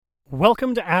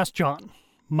Welcome to Ask John.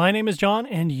 My name is John,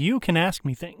 and you can ask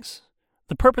me things.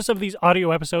 The purpose of these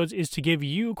audio episodes is to give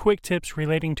you quick tips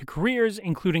relating to careers,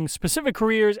 including specific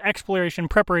careers, exploration,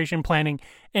 preparation, planning,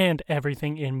 and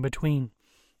everything in between.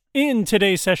 In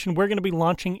today's session, we're going to be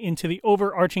launching into the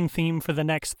overarching theme for the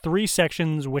next 3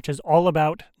 sections, which is all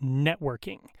about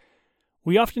networking.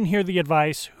 We often hear the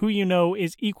advice, who you know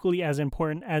is equally as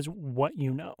important as what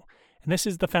you know. And this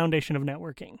is the foundation of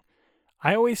networking.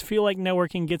 I always feel like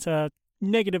networking gets a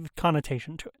negative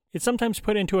connotation to it. It's sometimes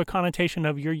put into a connotation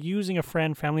of you're using a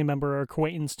friend, family member, or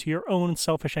acquaintance to your own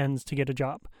selfish ends to get a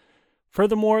job.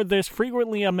 Furthermore, there's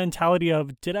frequently a mentality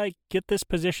of, did I get this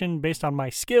position based on my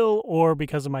skill or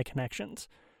because of my connections?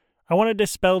 I want to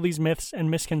dispel these myths and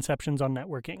misconceptions on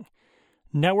networking.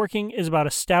 Networking is about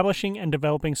establishing and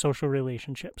developing social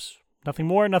relationships. Nothing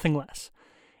more, nothing less.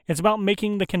 It's about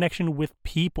making the connection with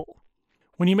people.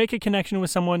 When you make a connection with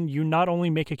someone, you not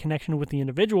only make a connection with the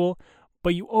individual,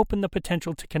 but you open the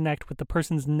potential to connect with the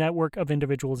person's network of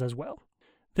individuals as well.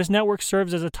 This network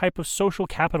serves as a type of social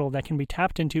capital that can be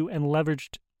tapped into and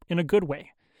leveraged in a good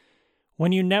way.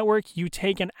 When you network, you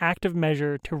take an active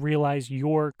measure to realize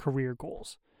your career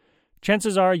goals.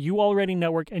 Chances are you already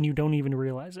network and you don't even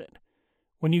realize it.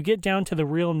 When you get down to the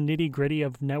real nitty-gritty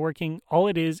of networking, all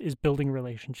it is building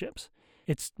relationships.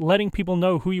 It's letting people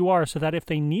know who you are so that if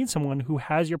they need someone who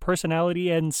has your personality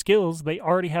and skills, they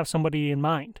already have somebody in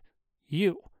mind.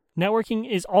 You. Networking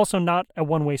is also not a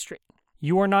one-way street.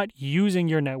 You are not using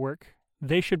your network.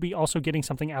 They should be also getting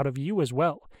something out of you as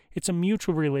well. It's a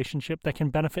mutual relationship that can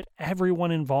benefit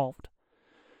everyone involved.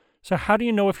 So how do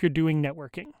you know if you're doing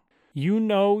networking? You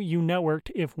know you networked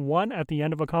if 1, at the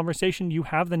end of a conversation, you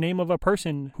have the name of a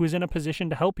person who is in a position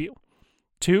to help you.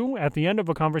 2, at the end of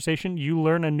a conversation, you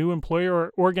learn a new employer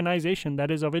or organization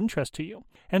that is of interest to you.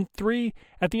 And 3,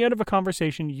 at the end of a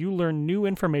conversation, you learn new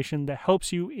information that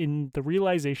helps you in the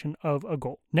realization of a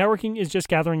goal. Networking is just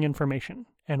gathering information.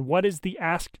 And what is the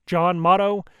Ask John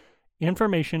motto?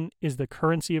 Information is the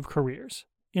currency of careers.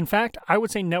 In fact, I would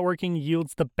say networking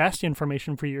yields the best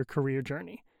information for your career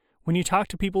journey. When you talk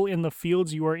to people in the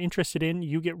fields you are interested in,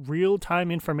 you get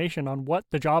real-time information on what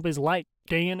the job is like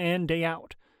day in and day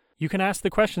out. You can ask the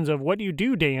questions of what do you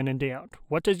do day in and day out?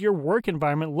 What does your work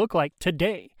environment look like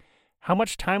today? How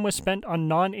much time was spent on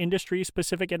non-industry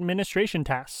specific administration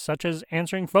tasks, such as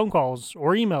answering phone calls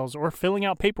or emails or filling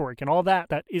out paperwork and all that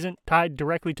isn't tied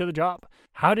directly to the job?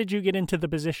 How did you get into the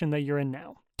position that you're in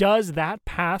now? Does that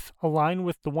path align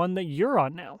with the one that you're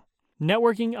on now?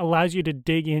 Networking allows you to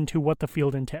dig into what the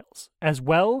field entails. As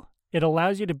well, it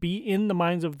allows you to be in the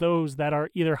minds of those that are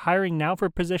either hiring now for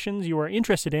positions you are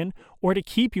interested in or to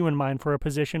keep you in mind for a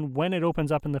position when it opens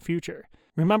up in the future.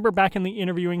 Remember back in the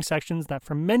interviewing sections that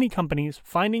for many companies,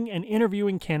 finding and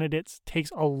interviewing candidates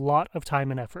takes a lot of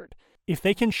time and effort. If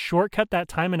they can shortcut that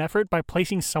time and effort by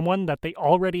placing someone that they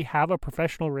already have a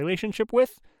professional relationship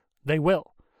with, they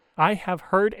will. I have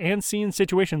heard and seen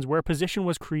situations where a position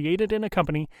was created in a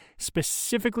company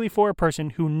specifically for a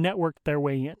person who networked their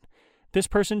way in. This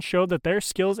person showed that their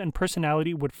skills and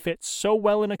personality would fit so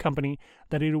well in a company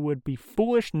that it would be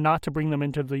foolish not to bring them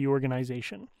into the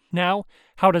organization. Now,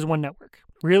 how does one network?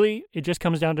 Really, it just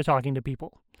comes down to talking to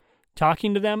people.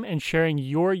 Talking to them and sharing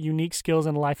your unique skills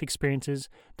and life experiences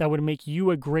that would make you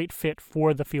a great fit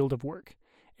for the field of work.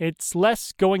 It's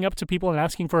less going up to people and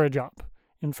asking for a job.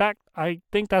 In fact, I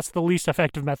think that's the least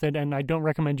effective method and I don't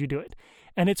recommend you do it.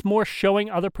 And it's more showing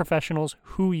other professionals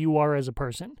who you are as a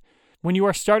person. When you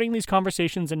are starting these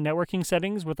conversations in networking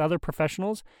settings with other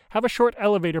professionals, have a short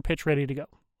elevator pitch ready to go.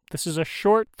 This is a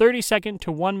short 30-second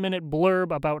to 1-minute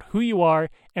blurb about who you are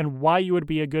and why you would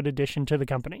be a good addition to the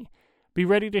company. Be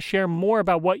ready to share more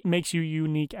about what makes you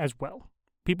unique as well.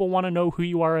 People want to know who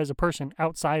you are as a person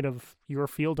outside of your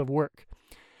field of work.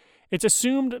 It's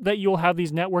assumed that you'll have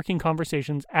these networking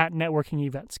conversations at networking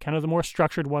events, kind of the more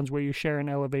structured ones where you share an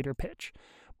elevator pitch.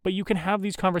 But you can have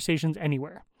these conversations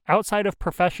anywhere. Outside of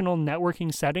professional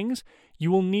networking settings,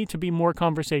 you will need to be more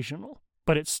conversational,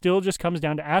 but it still just comes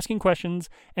down to asking questions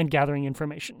and gathering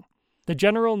information. The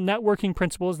general networking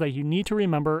principles that you need to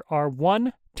remember are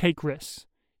 1, take risks.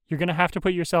 You're going to have to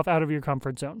put yourself out of your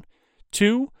comfort zone.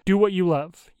 2, do what you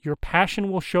love. Your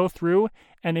passion will show through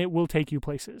and it will take you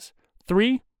places.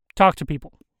 3, talk to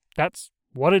people. That's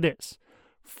what it is.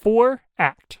 4,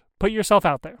 act. Put yourself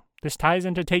out there. This ties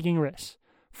into taking risks.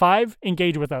 5,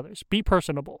 engage with others. Be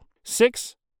personable.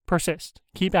 6, persist.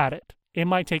 Keep at it. It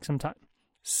might take some time.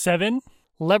 7,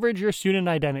 leverage your student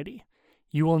identity.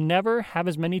 You will never have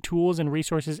as many tools and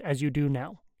resources as you do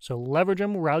now, so leverage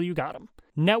them while you got them.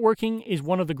 Networking is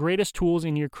one of the greatest tools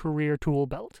in your career tool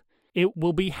belt. It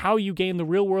will be how you gain the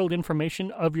real-world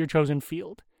information of your chosen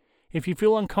field. If you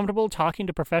feel uncomfortable talking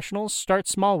to professionals, start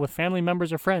small with family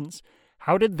members or friends.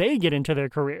 How did they get into their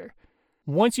career?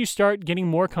 Once you start getting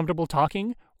more comfortable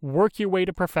talking, work your way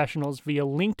to professionals via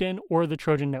LinkedIn or the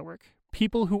Trojan Network,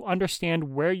 people who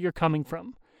understand where you're coming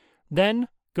from. Then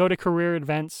go to career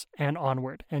events and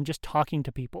onward, and just talking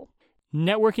to people.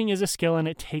 Networking is a skill and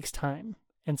it takes time.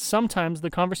 And sometimes the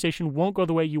conversation won't go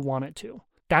the way you want it to.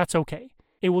 That's okay.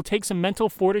 It will take some mental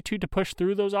fortitude to push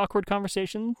through those awkward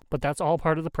conversations, but that's all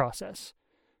part of the process.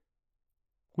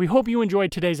 We hope you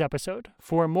enjoyed today's episode.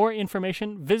 For more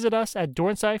information, visit us at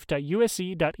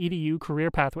dornsife.usc.edu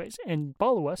career pathways and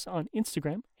follow us on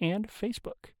Instagram and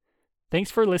Facebook.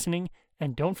 Thanks for listening,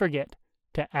 and don't forget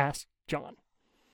to ask John.